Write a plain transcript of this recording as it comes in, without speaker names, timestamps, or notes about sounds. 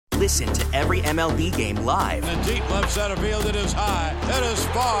Listen to every MLB game live. In the deep left center field, it is high, it is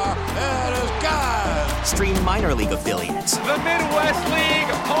far, it is gone. Stream minor league affiliates. The Midwest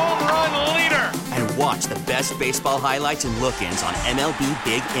League home run leader. And watch the best baseball highlights and look-ins on MLB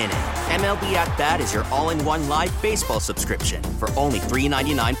Big Inning. MLB At Bat is your all-in-one live baseball subscription for only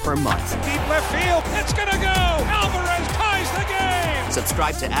 $3.99 per month. Deep left field, it's gonna go. Alvarez ties the game.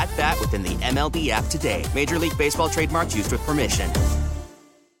 Subscribe to At Bat within the MLB app today. Major League Baseball trademarks used with permission.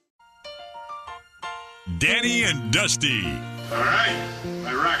 Danny and Dusty. All right.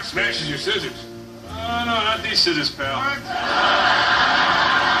 My rock smashes your scissors. Oh, no, not these scissors, pal.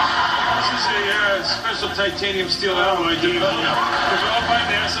 This is a special titanium steel alloy developed by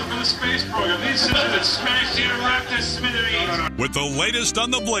NASA for the space program. These scissors that smash the interlock to smithereens. With the latest on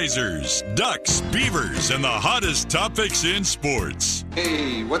the Blazers, Ducks, Beavers, and the hottest topics in sports.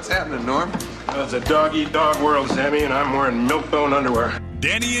 Hey, what's happening, Norm? It's a dog-eat-dog world, Sammy, and I'm wearing milk-bone underwear.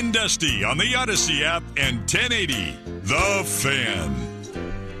 Danny and Dusty on the Odyssey app and 1080 The Fan.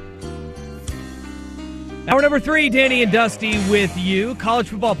 Hour number 3, Danny and Dusty with you. College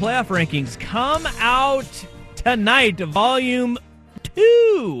football playoff rankings come out tonight. Volume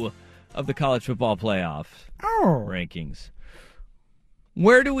 2 of the college football playoff rankings.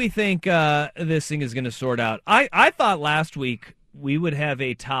 Where do we think this thing is going to sort out? I thought last week we would have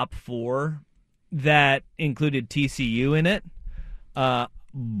a top 4 that included TCU in it.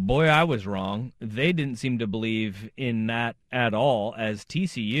 Boy, I was wrong. They didn't seem to believe in that at all, as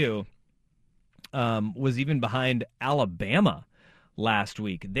TCU was even behind Alabama last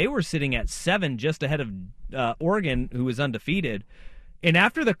week. They were sitting at 7, just ahead of Oregon, who was undefeated. And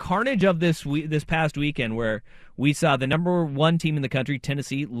after the carnage of this past weekend, where we saw the number 1 team in the country,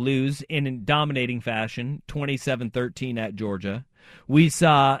 Tennessee, lose in dominating fashion, 27-13 at Georgia. We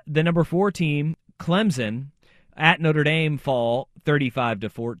saw the number 4 team, Clemson, at Notre Dame fall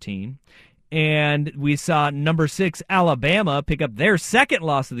 35-14. And we saw number 6, Alabama, pick up their second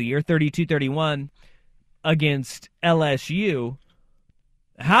loss of the year, 32-31, against LSU.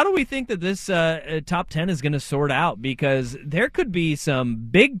 How do we think that this top 10 is going to sort out? Because there could be some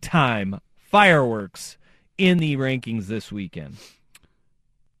big-time fireworks in the rankings this weekend.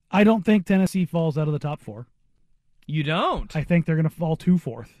 I don't think Tennessee falls out of the top 4. You don't? I think they're going to fall to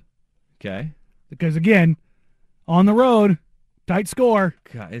 4th. Okay. Because, again, on the road, tight score.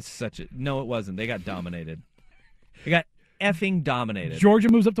 God, it's such a... No, it wasn't. They got dominated. They got effing dominated. Georgia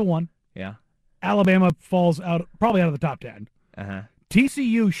moves up to 1. Yeah. Alabama falls out, probably out of the top 10. Uh-huh.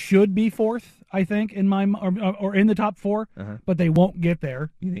 TCU should be 4th, I think, in my or in the top 4, but they won't get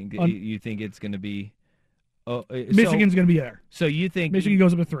there. You think it's going to be... Michigan's going to be there. So you think... Michigan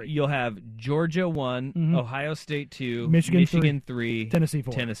goes up to 3. You'll have Georgia 1, Ohio State 2, Michigan 3, Tennessee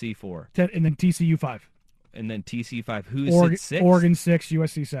 4. Tennessee 4. And then TCU 5. And then TC 5. Who's at 6? Oregon 6,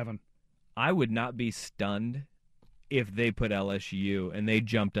 USC 7. I would not be stunned if they put LSU and they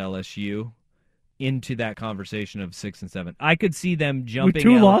jumped LSU into that conversation of 6 and 7. I could see them jumping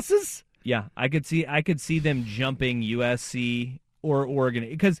with 2 losses? Yeah, I could see them jumping USC or Oregon.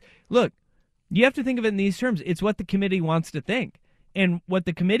 Because look, you have to think of it in these terms. It's what the committee wants to think. And what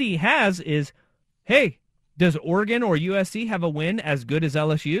the committee has is, hey, does Oregon or USC have a win as good as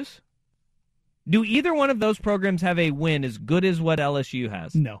LSU's? Do either one of those programs have a win as good as what LSU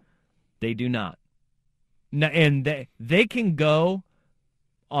has? No. They do not. No, and they can go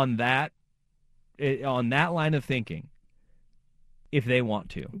on that line of thinking if they want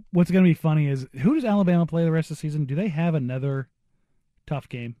to. What's going to be funny is, who does Alabama play the rest of the season? Do they have another tough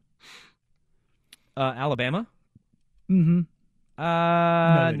game? Alabama? Mm-hmm.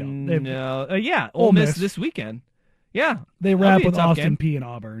 No, they don't. No. Yeah, Ole Miss this weekend. Yeah. They wrap with Austin Peay and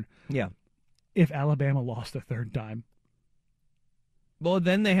Auburn. Yeah. If Alabama lost a third time. Well,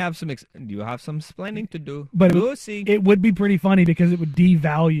 then they have you have some explaining to do. But we'll see. It would be pretty funny because it would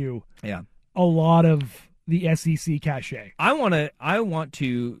devalue a lot of the SEC cachet. I want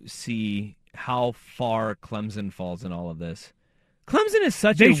to see how far Clemson falls in all of this. Clemson is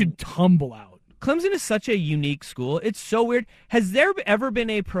They should tumble out. Clemson is such a unique school. It's so weird. Has there ever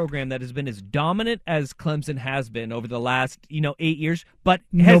been a program that has been as dominant as Clemson has been over the last, 8 years, but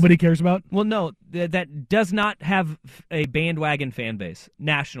nobody cares about? Well, no, that does not have a bandwagon fan base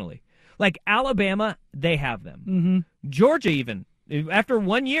nationally. Like Alabama, they have them. Mm-hmm. Georgia, even after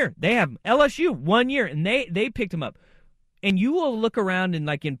 1 year, they have LSU 1 year, and they picked them up. And you will look around and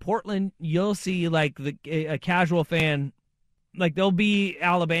like in Portland, you'll see like a casual fan, like there'll be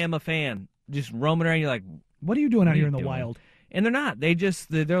Alabama fan just roaming around. You're like, what are you doing out here in the wild? And they're not.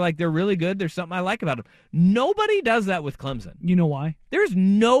 They're like, they're really good. There's something I like about them. Nobody does that with Clemson. You know why? There's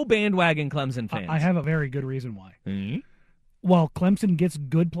no bandwagon Clemson fans. I have a very good reason why. Mm-hmm. while Clemson gets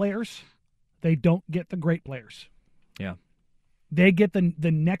good players, they don't get the great players. Yeah. They get the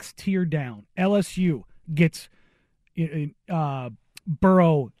next tier down. LSU gets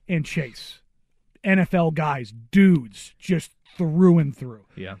Burrow and Chase. NFL guys, dudes, just through and through.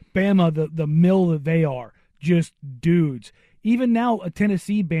 Yeah. Bama, the mill that they are, just dudes. Even now, a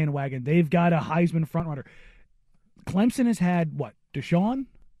Tennessee bandwagon, they've got a Heisman frontrunner. Clemson has had, what, Deshaun,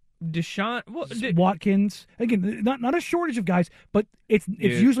 Watkins. Again, not a shortage of guys, but it's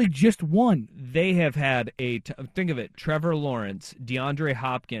usually just one. They have had think of it: Trevor Lawrence, DeAndre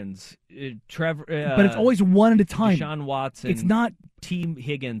Hopkins, but it's always one at a time. Deshaun Watson. It's not T.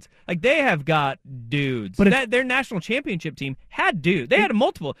 Higgins. Like they have got dudes. But their national championship team had dudes. They had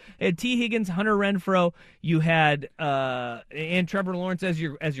multiple. They had T. Higgins, Hunter Renfrow. You had and Trevor Lawrence as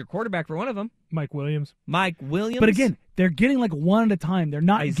your quarterback for one of them. Mike Williams. But again, they're getting like one at a time. They're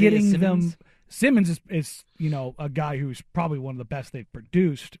not Isaiah getting Simmons. them. Simmons is a guy who's probably one of the best they've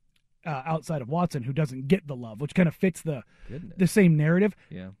produced outside of Watson, who doesn't get the love, which kind of fits the same narrative.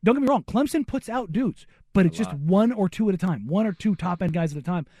 Yeah. Don't get me wrong, Clemson puts out dudes, but it's just one or two at a time, one or two top end guys at a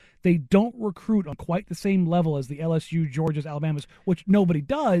time. They don't recruit on quite the same level as the LSU, Georgias, Alabamas, which nobody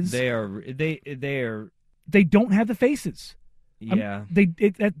does. They don't have the faces. Yeah.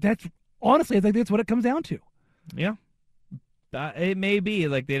 That's honestly, I think that's what it comes down to. Yeah. It may be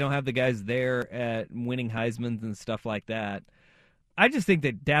like they don't have the guys there at winning Heismans and stuff like that. I just think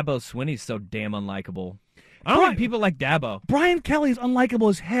that Dabo Swinney's so damn unlikable. I don't think people like Dabo. Brian Kelly's unlikable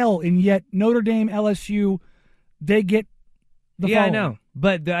as hell, and yet Notre Dame, LSU, they get the following. I know.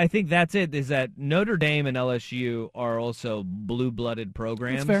 But I think that's it, is that Notre Dame and LSU are also blue-blooded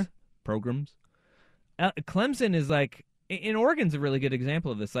programs. That's fair. Programs. Clemson is like, and Oregon's a really good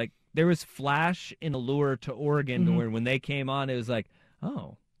example of this. Like, there was flash and allure to Oregon to where when they came on, it was like,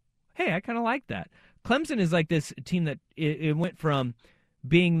 oh, hey, I kind of like that. Clemson is like this team that it went from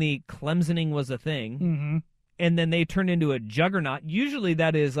being the Clemsoning was a thing, and then they turned into a juggernaut. Usually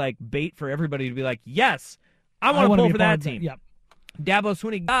that is like bait for everybody to be like, yes, I want to pull for that team. Yep. Dabo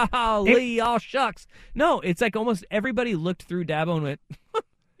Swinney, golly, all shucks. No, it's like almost everybody looked through Dabo and went,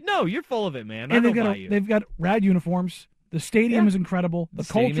 no, you're full of it, man. And they've got rad uniforms. The stadium is incredible. The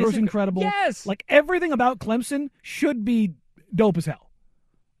culture is incredible. Yes. Like everything about Clemson should be dope as hell.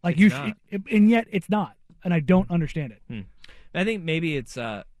 Like and yet it's not, and I don't understand it. I think maybe it's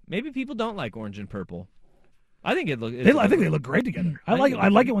maybe people don't like orange and purple. I think I think they look great together. I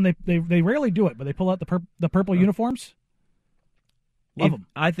like it when they rarely do it, but they pull out the purple uniforms. Love them.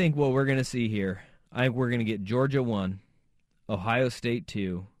 I think what we're gonna see here, we're gonna get Georgia 1, Ohio State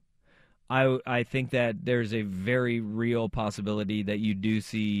 2. I think that there's a very real possibility that you do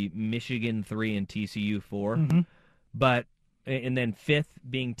see Michigan 3 and TCU 4, but and then 5th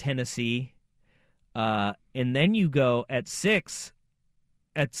being Tennessee, and then you go at 6.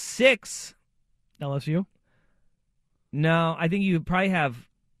 At 6, LSU. No, I think you probably have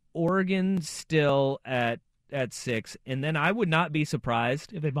Oregon still at 6, and then I would not be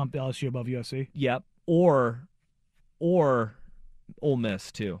surprised if they bump LSU above USC. Yep, or Ole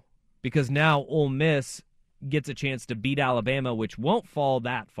Miss too. Because now Ole Miss gets a chance to beat Alabama, which won't fall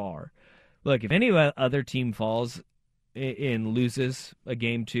that far. Look, if any other team falls and loses a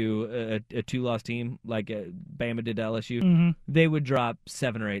game to a 2-loss team like Bama did to LSU, they would drop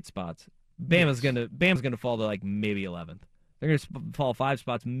 7 or 8 spots. Bama's gonna fall to like maybe 11th. They're gonna fall 5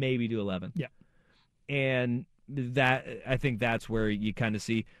 spots, maybe to 11th. Yeah, and I think that's where you kind of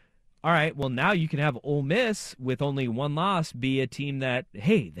see. All right, well, now you can have Ole Miss with only 1 loss be a team that,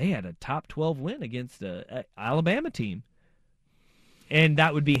 hey, they had a top 12 win against a Alabama team. And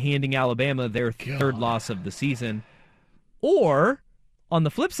that would be handing Alabama their third loss of the season. Or, on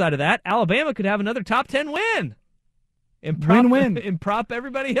the flip side of that, Alabama could have another top 10 win. And win-win. And prop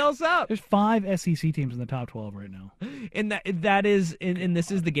everybody else up. There's 5 SEC teams in the top 12 right now. And that is, and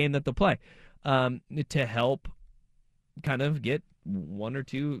this is the game that they'll play to help kind of get 1 or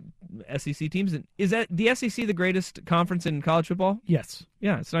 2 SEC teams. Is that the SEC the greatest conference in college football? Yes.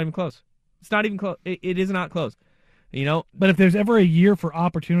 Yeah, it's not even close. It's not even close. It is not close. You know, but if there's ever a year for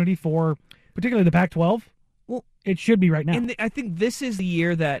opportunity for particularly the Pac-12, well, it should be right now. And I think this is the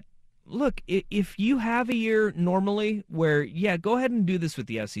year that, look, if you have a year normally where, yeah, go ahead and do this with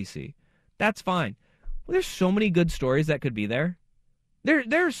the SEC. That's fine. Well, there's so many good stories that could be there.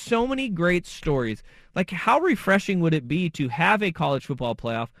 There are so many great stories. Like, how refreshing would it be to have a college football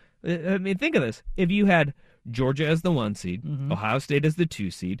playoff? I mean, think of this. If you had Georgia as the 1 seed, Ohio State as the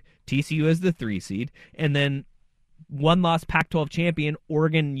 2 seed, TCU as the 3 seed, and then 1-loss Pac-12 champion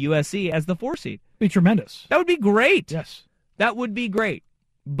Oregon USC as the 4 seed. Be tremendous. That would be great. Yes. That would be great.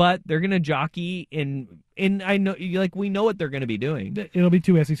 but they're going to jockey and I know, like, we know what they're going to be doing. It'll be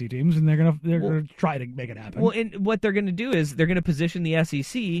two SEC teams, and they're gonna try to make it happen. Well, and what they're going to do is they're going to position the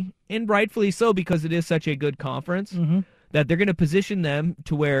SEC, and rightfully so, because it is such a good conference, that they're going to position them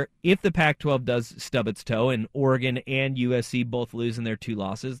to where if the Pac-12 does stub its toe and Oregon and USC both lose in their 2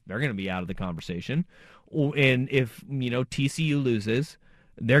 losses, they're going to be out of the conversation. And if, TCU loses,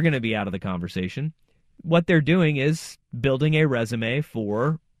 they're going to be out of the conversation. What they're doing is building a resume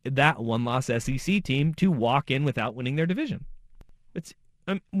for that one-loss SEC team to walk in without winning their division.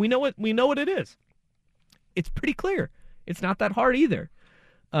 We know what it is. It's pretty clear. It's not that hard either.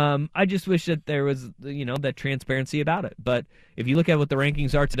 I just wish that there was, that transparency about it. But if you look at what the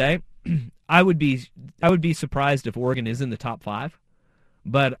rankings are today, I would be surprised if Oregon is in the top 5,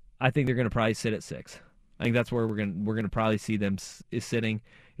 but I think they're going to probably sit at 6. I think that's where we're going to probably see them sitting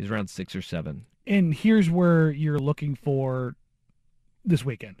is around 6 or 7. And here's where you're looking for this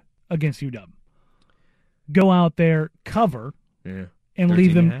weekend against UW. Go out there, cover, and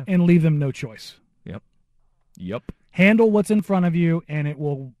leave them no choice. Yep. Handle what's in front of you,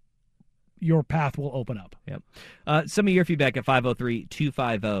 and your path will open up. Yep. Some of your feedback at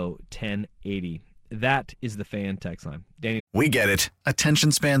 503-250-1080. That is the Fan text line. Danny. We get it.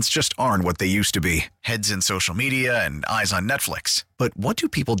 Attention spans just aren't what they used to be. Heads in social media and eyes on Netflix. But what do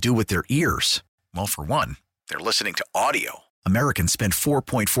people do with their ears? Well, for one, they're listening to audio. Americans spend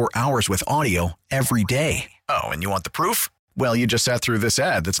 4.4 hours with audio every day. Oh, and you want the proof? Well, you just sat through this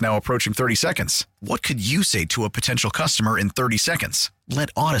ad that's now approaching 30 seconds. What could you say to a potential customer in 30 seconds?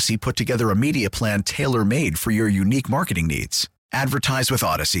 Let Odyssey put together a media plan tailor-made for your unique marketing needs. Advertise with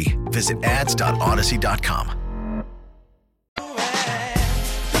Odyssey. Visit ads.odyssey.com.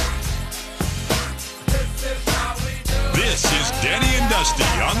 This is Danny and Dusty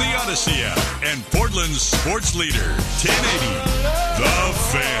on the Odyssey app and Portland's sports leader, 1080, The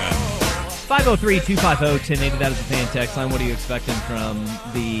Fan. 503-250-1080, that is the Fan text line. What are you expecting from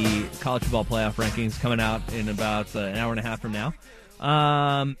the college football playoff rankings coming out in about an hour and a half from now?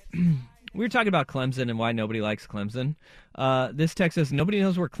 We were talking about Clemson and why nobody likes Clemson. This text says nobody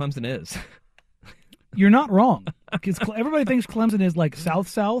knows where Clemson is. You're not wrong. Because everybody thinks Clemson is like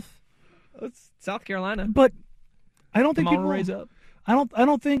south. It's South Carolina. But I don't think people raise up. I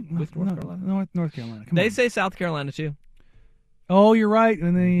don't think with North Carolina. North Carolina. They say South Carolina too. Oh, you're right.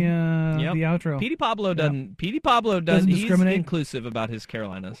 And the outro. Petey Pablo doesn't. Petey Pablo doesn't discriminate. He's inclusive about his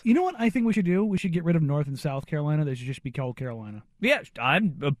Carolinas. You know what I think we should do? We should get rid of North and South Carolina. They should just be called Carolina. Yeah,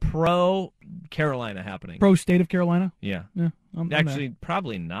 I'm a pro Carolina happening. Pro state of Carolina. Yeah. I'm actually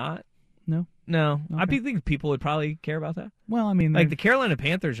probably not. No. Okay. I think people would probably care about that. Well, I mean, like the Carolina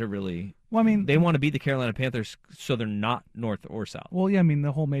Panthers are really. Well, I mean, they want to be the Carolina Panthers, so they're not North or South. Well, yeah, I mean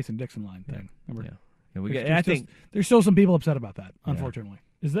the whole Mason-Dixon line thing. Yeah. I think there's still some people upset about that, unfortunately.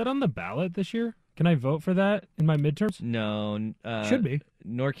 Is that on the ballot this year? Can I vote for that in my midterms? No. Should be.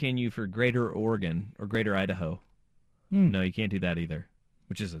 Nor can you for Greater Oregon or Greater Idaho. No, you can't do that either,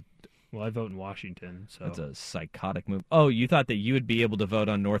 which is Well, I vote in Washington, so... That's a psychotic move. Oh, you thought that you would be able to vote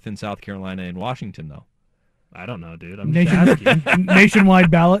on North and South Carolina and Washington, though? I don't know, dude. I'm just asking.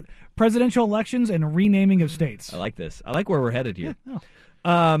 Nationwide ballot, presidential elections, and renaming of states. I like this. I like where we're headed here.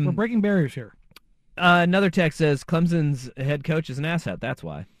 We're breaking barriers here. Another text says Clemson's head coach is an asshat. That's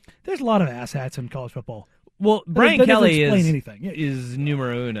why. There's a lot of asshats in college football. Well, Brian Kelly is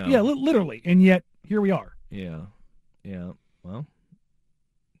numero uno. Yeah, literally. And yet, here we are. Yeah. Well,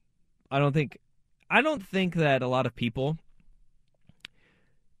 I don't think that a lot of people,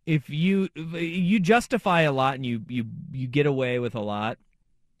 if you justify a lot and you get away with a lot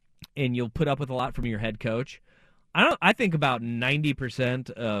and you'll put up with a lot from your head coach, I think about 90%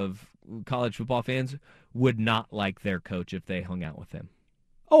 of college football fans would not like their coach if they hung out with him.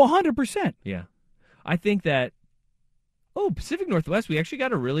 Oh, 100%. Yeah. I think that Pacific Northwest, we actually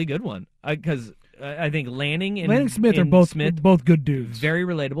got a really good one because I think Lanning Smith are both good dudes. Very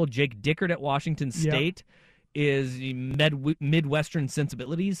relatable. Jake Dickert at Washington State is Midwestern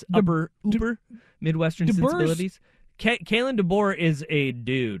sensibilities, upper Midwestern sensibilities. Kalen DeBoer is a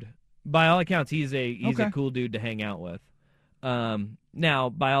dude. By all accounts, he's a cool dude to hang out with. Now,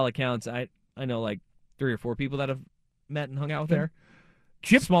 by all accounts, I know like 3 or 4 people that have met and hung out with him.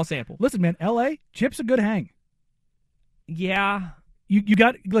 Chip, small sample. Listen, man, L.A. Chip's a good hang. Yeah, you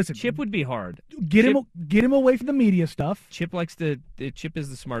got listen. Chip would be hard. Get him away from the media stuff. Chip is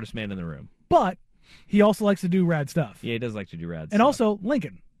the smartest man in the room, but he also likes to do rad stuff. Yeah, he does like to do rad stuff. And also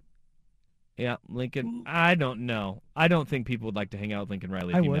Lincoln. Yeah, Lincoln. I don't know. I don't think people would like to hang out with Lincoln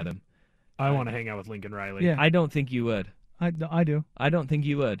Riley if you met him. I want to hang out with Lincoln Riley. Yeah. I don't think you would. I do. I don't think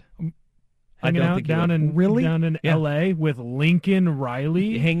you would. hanging out down in L.A. with Lincoln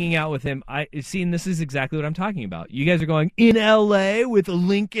Riley. Hanging out with him. And this is exactly what I'm talking about. You guys are going, in L.A. with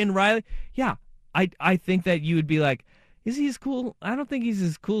Lincoln Riley? Yeah, I think that you would be like, is he as cool? I don't think he's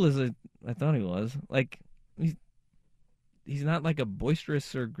as cool as I thought he was. Like, he's not like a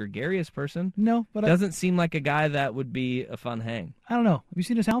boisterous or gregarious person. No, but doesn't seem like a guy that would be a fun hang. I don't know. Have you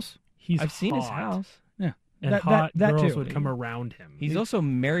seen his house? I've seen his house. Yeah. And hot girls would come around him. He's also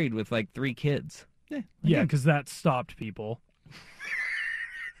married with like 3 kids. Yeah, because that stopped people.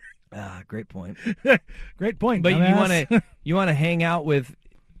 Great point. Great point. But you want to hang out with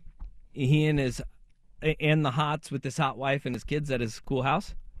he and the hots with his hot wife and his kids at his cool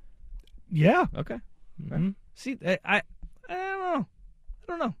house? Yeah. Okay. Mm-hmm. See, I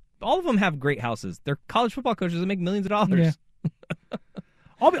don't know. All of them have great houses. They're college football coaches that make millions of dollars. Yeah.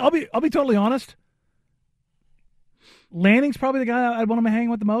 I'll be totally honest. Lanning's probably the guy I'd want him to hang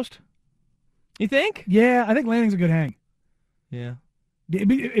with the most. You think? Yeah, I think Lanning's a good hang. Yeah.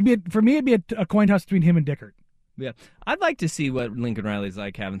 For me, it'd be a coin toss between him and Dickert. Yeah. I'd like to see what Lincoln Riley's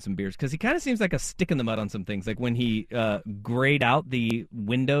like having some beers, because he kind of seems like a stick in the mud on some things. Like when he grayed out the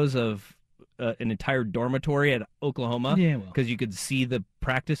windows of an entire dormitory at Oklahoma, because you could see the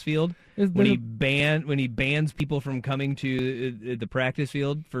practice field. When he bans people from coming to the practice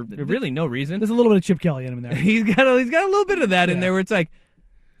field for really no reason. There's a little bit of Chip Kelly in him there. He's got a little bit of that in there, where it's like,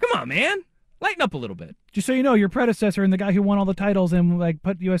 come on, man, lighten up a little bit. Just so you know, your predecessor and the guy who won all the titles and like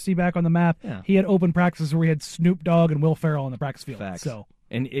put USC back on the map, he had open practices where we had Snoop Dogg and Will Ferrell on the practice field. Facts. So.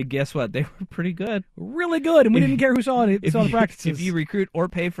 And guess what? They were pretty good. Really good, and we didn't care who saw the practices. If you recruit or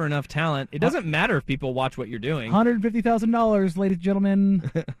pay for enough talent, it doesn't matter if people watch what you're doing. $150,000, ladies and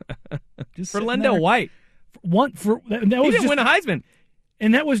gentlemen. For Lendo White. He didn't win a Heisman.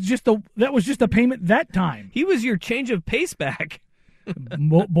 And that was just a payment that time. He was your change of pace back.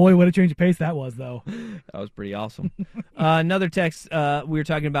 Boy, what a change of pace that was, though. That was pretty awesome. Another text, we were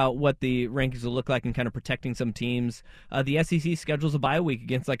talking about what the rankings will look like and kind of protecting some teams. The SEC schedules a bye week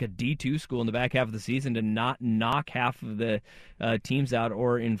against like a D2 school in the back half of the season to not knock half of the teams out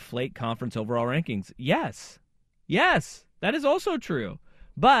or inflate conference overall rankings. Yes, that is also true.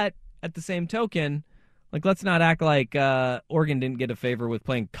 But at the same token, like, let's not act like Oregon didn't get a favor with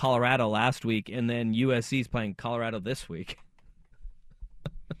playing Colorado last week and then USC's playing Colorado this week.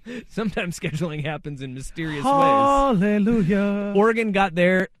 Sometimes scheduling happens in mysterious ways. Hallelujah. Oregon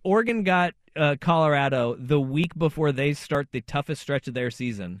got Colorado the week before they start the toughest stretch of their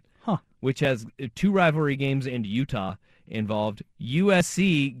season, which has 2 rivalry games and Utah involved.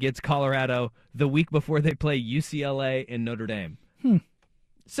 USC gets Colorado the week before they play UCLA and Notre Dame.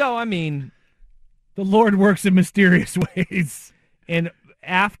 So, I mean, the Lord works in mysterious ways. And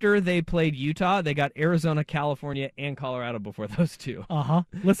after they played Utah, they got Arizona, California, and Colorado before those two.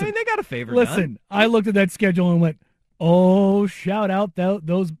 Listen, I mean, they got a favor. Listen, I looked at that schedule and went, "Oh, shout out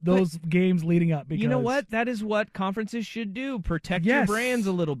those games leading up." Because you know what? That is what conferences should do. Protect your brands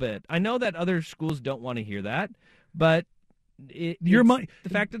a little bit. I know that other schools don't want to hear that, but your money. The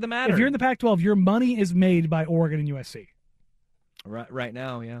fact of the matter. If you're in the Pac-12, your money is made by Oregon and USC. Right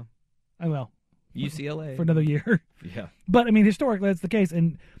now, yeah. UCLA for another year. Yeah. But, I mean, historically, that's the case.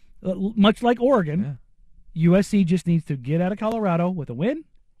 And much like Oregon, USC just needs to get out of Colorado with a win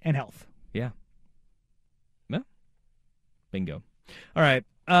and health. Yeah. Bingo. All right.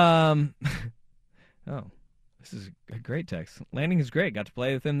 This is a great text. Lanning is great. Got to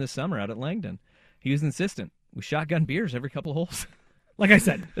play with him this summer out at Langdon. He was insistent. We shotgun beers every couple of holes. Like I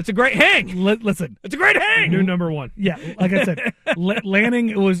said, it's a great hang. Listen, it's a great hang. New number 1. Yeah, like I said,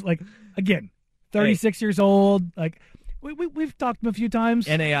 Lanning was like, again, 36 years old. Like we've talked to him a few times.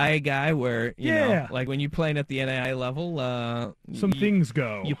 NAI guy, where you know, like when you're playing at the NAI level, things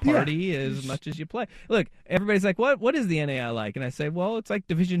go. You party as much as you play. Look, everybody's like, "What is the NAI like?" And I say, "Well, it's like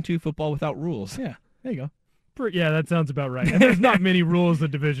Division II football without rules." Yeah, there you go. Yeah, that sounds about right. And there's not many rules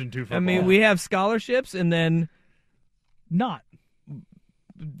of Division II football. I mean, we have scholarships, and then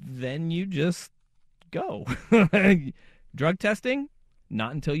then you just go. Drug testing,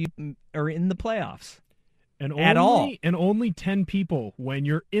 not until you are in the playoffs. And at all. And only 10 people when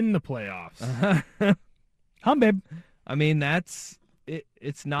you're in the playoffs. Babe. I mean, that's it.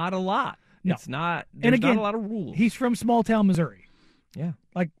 It's not a lot. No. It's not. And There's again, not a lot of rules. He's from small town Missouri. Yeah.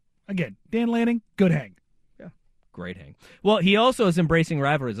 Like, again, Dan Lanning, good hang. Yeah. Great hang. Well, he also is embracing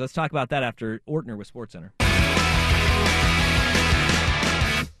rivalries. Let's talk about that after Ortner with SportsCenter.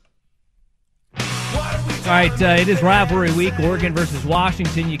 All right, it is rivalry week, Oregon versus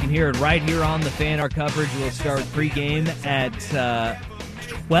Washington. You can hear it right here on the Fan. Our coverage will start pregame at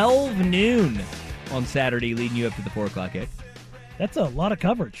 12 noon on Saturday, leading you up to the 4 o'clock kick. That's a lot of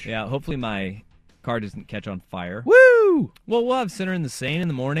coverage. Yeah, hopefully my car doesn't catch on fire. Woo! Well, we'll have Center in the Seine in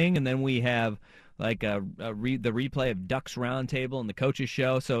the morning, and then we have like the replay of Ducks Roundtable and the Coaches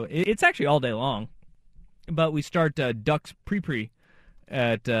Show. So it's actually all day long. But we start Ducks pre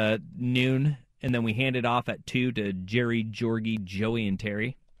at noon, and then we hand it off at 2 to Jerry, Jorgie, Joey, and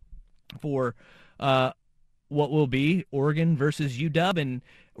Terry for what will be Oregon versus UW. And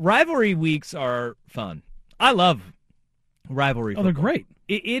rivalry weeks are fun. I love rivalry football. They're great.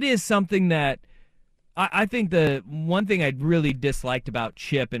 It is something that I think the one thing I really disliked about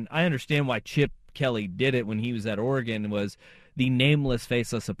Chip, and I understand why Chip Kelly did it when he was at Oregon, was the nameless,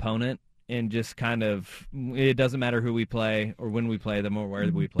 faceless opponent. And just kind of, it doesn't matter who we play or when we play them or where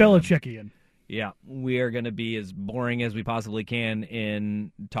we play them. Belichickian. Yeah, we are going to be as boring as we possibly can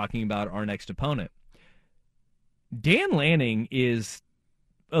in talking about our next opponent. Dan Lanning is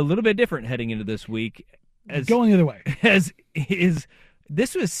a little bit different heading into this week. Going the other way.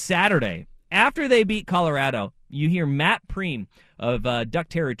 This was Saturday. After they beat Colorado, you hear Matt Preem of Duck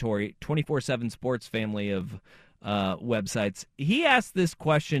Territory, 24/7 Sports family of websites. He asked this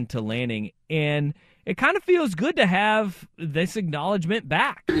question to Lanning, and it kind of feels good to have this acknowledgement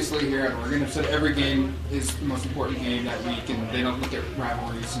back. Previously here at Oregon, I've said every game is the most important game that week, and they don't look at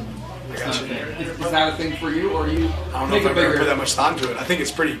rivalries. And it's not a thing. Is that a thing for you, or do you I don't know if I've ever put that much thought into it. I think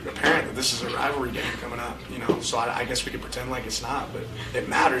it's pretty apparent that this is a rivalry game coming up, so I guess we could pretend like it's not, but it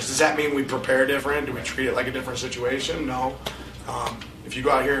matters. Does that mean we prepare different? Do we treat it like a different situation? No. If you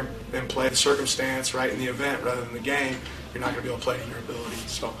go out here and play the circumstance right in the event rather than the game, you're not going to be able to play to your ability.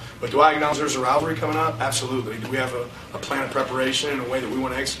 So, but do I acknowledge there's a rivalry coming up? Absolutely. Do we have a plan of preparation in a way that we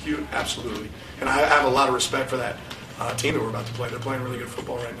want to execute? Absolutely. And I have a lot of respect for that team that we're about to play. They're playing really good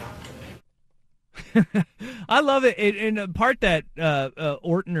football right now. I love it. And a part that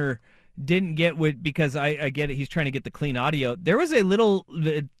Ortner didn't get because I get it. He's trying to get the clean audio. There was a little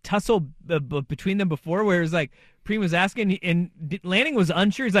tussle between them before where it was like Preem was asking and Lanning was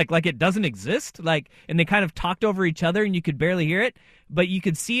unsure. He's like it doesn't exist. And they kind of talked over each other and you could barely hear it, but you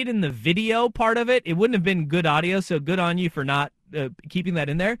could see it in the video part of it. It wouldn't have been good audio, so good on you for not keeping that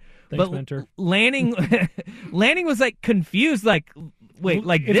in there. Thanks, but Mentor. Lanning was confused. Wait,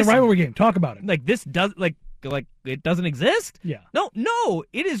 it's this, a rivalry game. Talk about it. This does it doesn't exist? Yeah. No,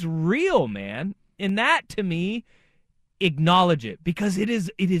 it is real, man. And that to me, acknowledge it because it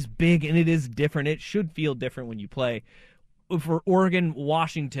is big and it is different. It should feel different when you play for Oregon,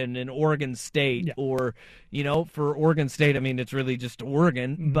 Washington, and Oregon State, or for Oregon State. I mean, it's really just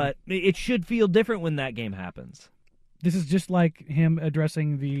Oregon, but it should feel different when that game happens. This is just like him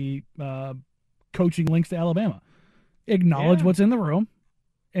addressing the coaching links to Alabama. Acknowledge what's in the room,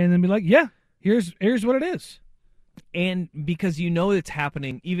 and then be like, "Yeah, here's what it is." And because it's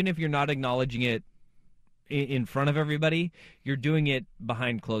happening, even if you're not acknowledging it in front of everybody, you're doing it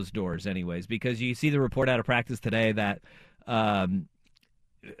behind closed doors anyways, because you see the report out of practice today that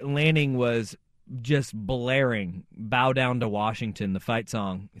Lanning was just blaring Bow Down to Washington, the fight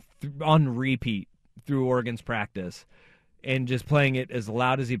song, on repeat through Oregon's practice, and just playing it as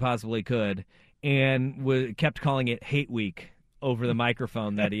loud as he possibly could, and kept calling it Hate Week over the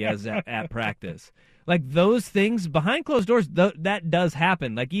microphone that he has at practice. Those things behind closed doors, that does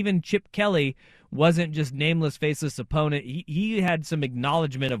happen. Even Chip Kelly wasn't just nameless, faceless opponent. He had some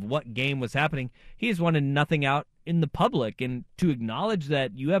acknowledgement of what game was happening. He just wanted nothing out in the public, and to acknowledge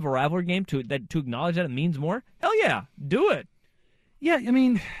that you have a rivalry game, to acknowledge that it means more. Hell yeah, do it. Yeah, I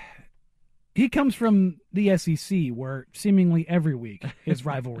mean, he comes from the SEC, where seemingly every week is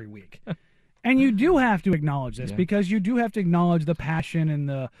rivalry week, and you do have to acknowledge this because you do have to acknowledge the passion and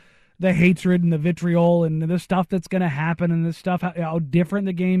the hatred and the vitriol and the stuff that's going to happen and the stuff, how different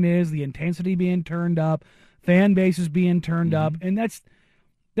the game is, the intensity being turned up, fan bases being turned up. And that's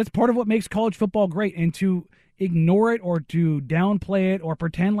part of what makes college football great. And to ignore it or to downplay it or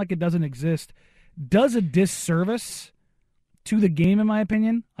pretend like it doesn't exist does a disservice to the game, in my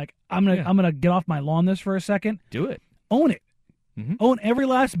opinion. I'm gonna get off my lawn this for a second. Do it. Own it. Own every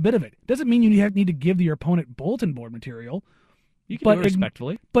last bit of it. Doesn't mean you need to give your opponent bulletin board material. You can do it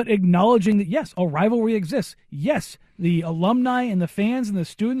respectfully. But acknowledging that, yes, a rivalry exists. Yes, the alumni and the fans and the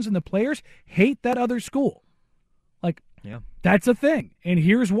students and the players hate that other school. That's a thing. And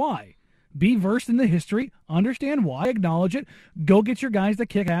here's why. Be versed in the history. Understand why. Acknowledge it. Go get your guys to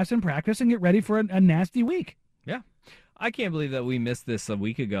kick ass in practice and get ready for a nasty week. Yeah. I can't believe that we missed this a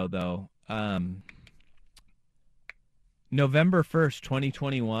week ago, though. November 1st,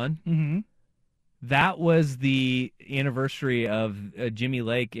 2021. Mm-hmm. That was the anniversary of Jimmy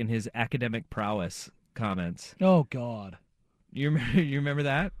Lake and his academic prowess comments. Oh, God. You remember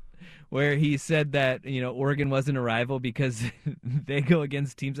that? where he said that Oregon wasn't a rival because they go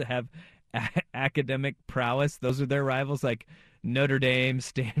against teams that have academic prowess. Those are their rivals, like Notre Dame,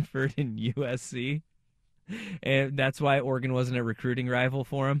 Stanford, and USC. And that's why Oregon wasn't a recruiting rival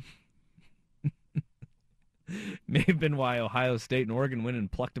for him. May have been why Ohio State and Oregon went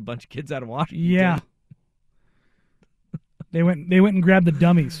and plucked a bunch of kids out of Washington. Yeah. They went and grabbed the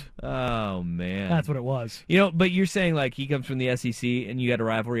dummies. Oh, man. That's what it was. But you're saying, like, he comes from the SEC and you got a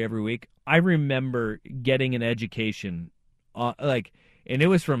rivalry every week. I remember getting an education, and it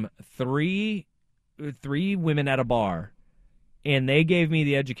was from three women at a bar, and they gave me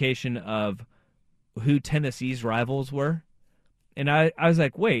the education of who Tennessee's rivals were. And I was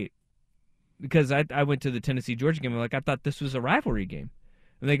like, wait, because I went to the Tennessee-Georgia game. I'm like, I thought this was a rivalry game.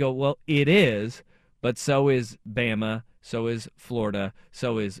 And they go, well, it is, but so is Bama, so is Florida,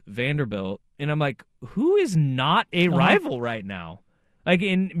 so is Vanderbilt. And I'm like, who is not a rival right now? Like,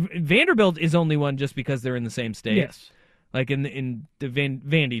 Vanderbilt is only one just because they're in the same state. Yes. Like, in the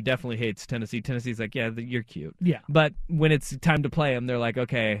Vandy definitely hates Tennessee. Tennessee's like, yeah, you're cute. Yeah. But when it's time to play them, they're like,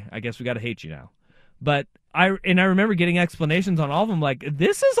 okay, I guess we got to hate you now. But I remember getting explanations on all of them. Like,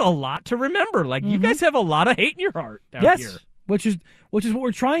 this is a lot to remember. Like, you guys have a lot of hate in your heart out here. Which is what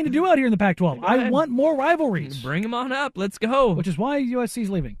we're trying to do out here in the Pac-12. I want more rivalries. Bring them on up. Let's go. Which is why USC's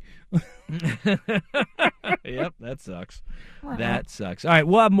leaving. Yep, that sucks. That sucks. All right,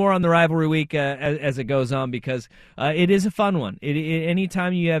 we'll have more on the rivalry week as it goes on because it is a fun one.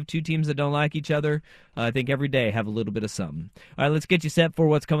 Anytime you have two teams that don't like each other, I think every day have a little bit of something. All right, let's get you set for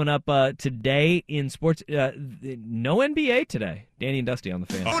what's coming up today in sports. No NBA today. Danny and Dusty on the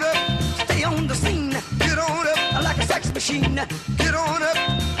Fan. Stay on the scene. Get on up like a sex machine. Get on up.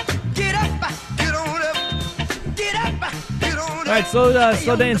 Get up. Get on up. Get up. Get on up. All right,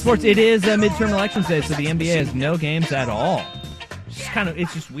 slow day in sports. It is midterm elections day, so the NBA has no games at all.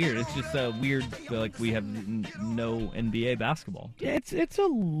 It's just weird. It's just weird. Like we have no NBA basketball. It's a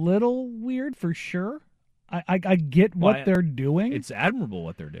little weird for sure. I get what they're doing. It's admirable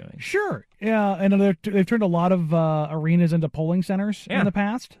what they're doing. Sure, yeah, and they've turned a lot of arenas into polling centers in the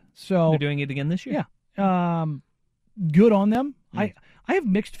past. So they're doing it again this year. Yeah, good on them. I have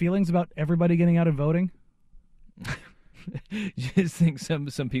mixed feelings about everybody getting out and voting. You just think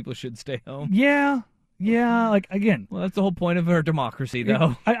some people should stay home? Yeah. Like again. Well, that's the whole point of our democracy,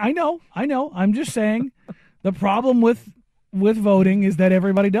 though. I know. I'm just saying, the problem with voting is that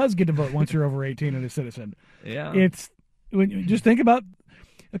everybody does get to vote once you're over 18 and a citizen. Yeah. It's when you just think about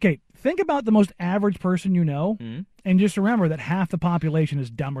the most average person you know, and just remember that half the population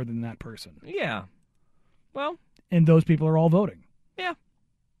is dumber than that person. Yeah. Well, and those people are all voting. Yeah.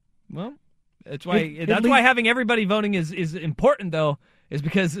 Well, that's why having everybody voting is important, though, is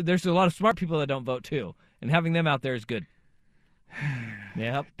because there's a lot of smart people that don't vote too, and having them out there is good.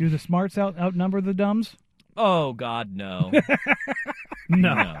 Yep. Do the smarts outnumber the dumbs? Oh God, no.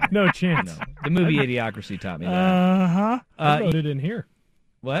 No chance. No. The movie Idiocracy taught me that. I voted in here.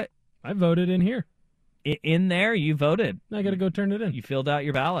 What? I voted in here. In there, you voted. I got to go turn it in. You filled out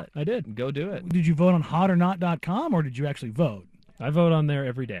your ballot. I did. Go do it. Did you vote on hotornot.com or did you actually vote? I vote on there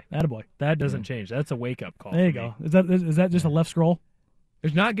every day. Attaboy. That doesn't change. That's a wake-up call. There you go. Is that just a left scroll?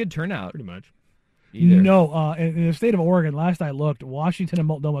 There's not good turnout. Pretty much. Either. No, in the state of Oregon, last I looked, Washington and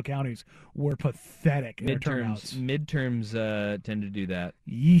Multnomah counties were pathetic in their turnouts. Midterms tend to do that.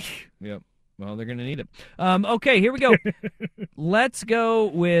 Yeesh. Yep. Well, they're going to need it. Okay, here we go. Let's go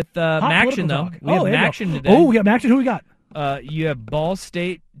with Maction, though. Talk. We have Maction today. Oh, we got Maction. Who we got? You have Ball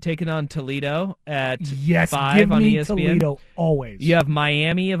State taking on Toledo at 5 give on me ESPN. Toledo always. You have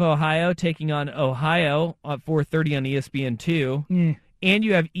Miami of Ohio taking on Ohio at 4:30 on ESPN2. Yeah. And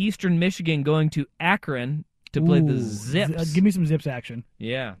you have Eastern Michigan going to Akron to play the Zips. Give me some Zips action.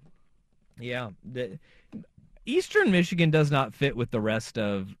 Yeah. Eastern Michigan does not fit with the rest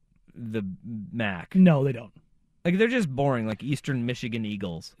of the MAC. No, they don't. Like, they're just boring, like Eastern Michigan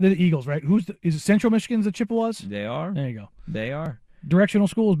Eagles. They're the Eagles, right? Is it Central Michigan's the Chippewas? They are. There you go. They are. Directional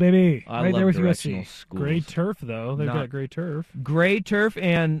schools, baby. I right love there with directional USC. schools. Great turf, though. They've got great turf. Great turf,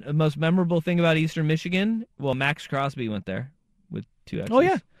 and the most memorable thing about Eastern Michigan, well, Max Crosby went there with 2 X's. Oh,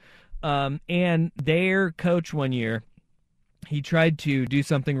 yeah. And their coach one year, he tried to do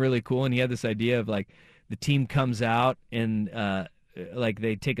something really cool, and he had this idea of, like, the team comes out and, like,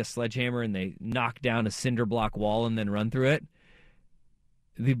 they take a sledgehammer and they knock down a cinder block wall and then run through it.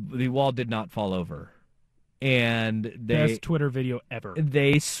 The wall did not fall over. And best Twitter video ever.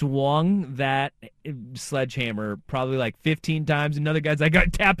 They swung that sledgehammer probably like 15 times. Another guy's like, I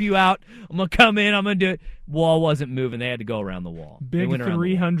tap you out. I'm going to come in. I'm going to do it. Wall wasn't moving. They had to go around the wall. Big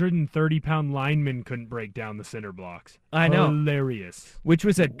 330-pound lineman couldn't break down the cinder blocks. I know. Hilarious. Which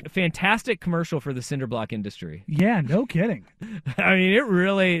was a fantastic commercial for the cinder block industry. Yeah, no kidding. I mean, it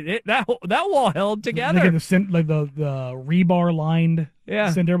really, that wall held together. Like the rebar lined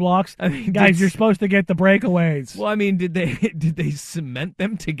cinder blocks. I mean, guys, you're supposed to get the breakaways. Well, I mean, did they cement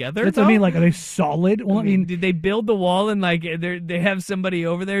them together? That's what I mean. Like, are they solid? Well, I mean, did they build the wall and like they have somebody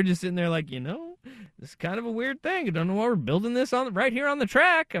over there just sitting there like, this is kind of a weird thing. I don't know why we're building this right here on the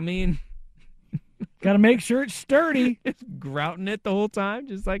track. I mean, got to make sure it's sturdy. It's grouting it the whole time,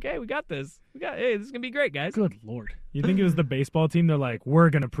 just like, hey, we got this. Hey, this is gonna be great, guys. Good Lord. You think it was the baseball team? They're like,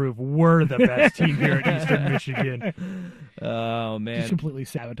 we're gonna prove we're the best team here at Eastern Michigan. Oh man, just completely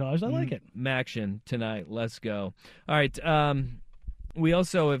sabotaged. I like it. Maction tonight. Let's go. All right. We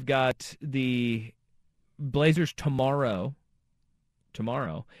also have got the Blazers tomorrow,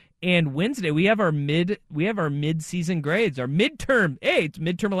 and Wednesday we have our mid-season grades, our midterm. Hey, it's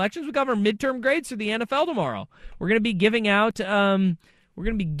midterm elections. We got our midterm grades for the NFL tomorrow. We're going to be giving out.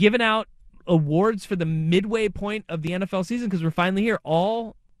 Awards for the midway point of the NFL season because we're finally here.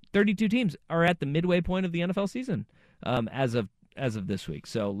 All 32 teams are at the midway point of the NFL season as of this week.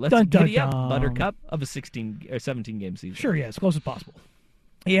 So let's giddy up, Buttercup, of a 16 or 17 game season. Sure, yeah, as close as possible.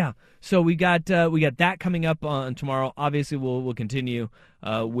 Yeah. So we got that coming up on tomorrow. Obviously, we'll continue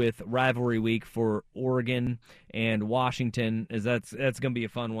with rivalry week for Oregon and Washington, as that's going to be a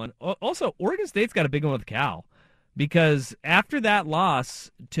fun one. Also, Oregon State's got a big one with Cal. Because after that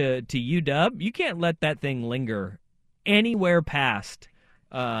loss to UW, you can't let that thing linger anywhere past.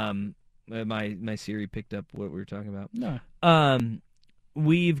 My Siri picked up what we were talking about. No.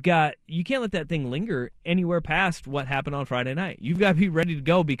 You can't let that thing linger anywhere past what happened on Friday night. You've got to be ready to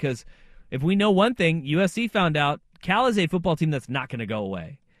go because if we know one thing, USC found out Cal is a football team that's not going to go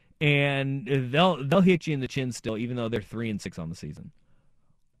away, and they'll hit you in the chin still, even though they're 3-6 on the season.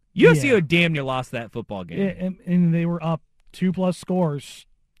 USC would damn near lost that football game. Yeah, and they were up 2+ scores,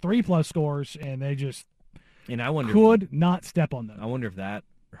 3+ scores, and they just could not step on them. I wonder if that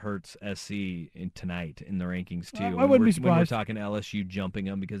hurts SC tonight in the rankings too. I wouldn't be surprised. When we're talking LSU jumping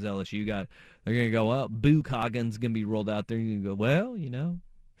them because LSU they're going to go, well, Boo Coggins going to be rolled out there. You're going to go, well,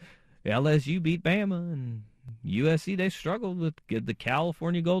 LSU beat Bama and USC, they struggled with the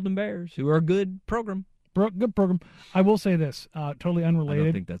California Golden Bears, who are a good program. Good program. I will say this, totally unrelated. I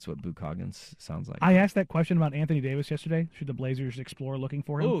don't think that's what Boo Coggins sounds like. I asked that question about Anthony Davis yesterday. Should the Blazers explore looking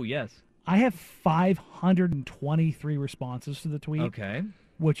for him? Oh, yes. I have 523 responses to the tweet. Okay.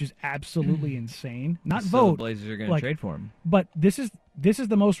 Which is absolutely insane. Not so vote. The Blazers are going to trade for him. But this is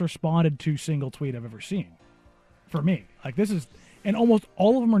the most responded to single tweet I've ever seen. For me. And almost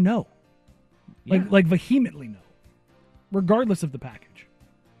all of them are no. Yeah. Like vehemently no. Regardless of the package.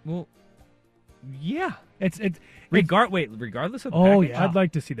 Well, yeah, regardless of the package, yeah. I'd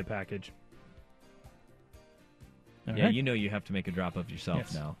like to see the package. All yeah, right. you have to make a drop of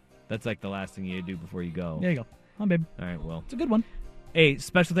yourself now. That's like the last thing you do before you go. There you go. Hi, babe. All right, Will. It's a good one. Hey,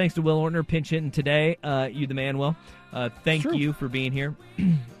 special thanks to Will Ortner, pinch hitting today. You the man, Will. Thank you for being here.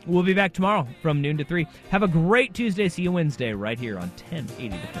 We'll be back tomorrow from noon to 3. Have a great Tuesday. See you Wednesday right here on 1080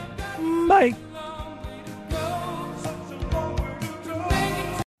 The Fan. Bye.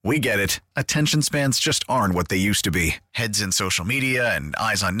 We get it. Attention spans just aren't what they used to be. Heads in social media and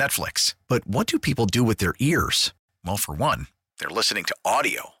eyes on Netflix. But what do people do with their ears? Well, for one, they're listening to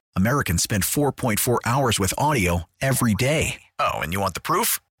audio. Americans spend 4.4 hours with audio every day. Oh, and you want the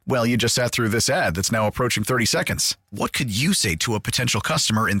proof? Well, you just sat through this ad that's now approaching 30 seconds. What could you say to a potential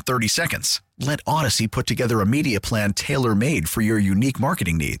customer in 30 seconds? Let Odyssey put together a media plan tailor-made for your unique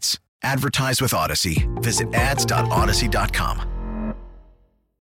marketing needs. Advertise with Odyssey. Visit ads.odyssey.com.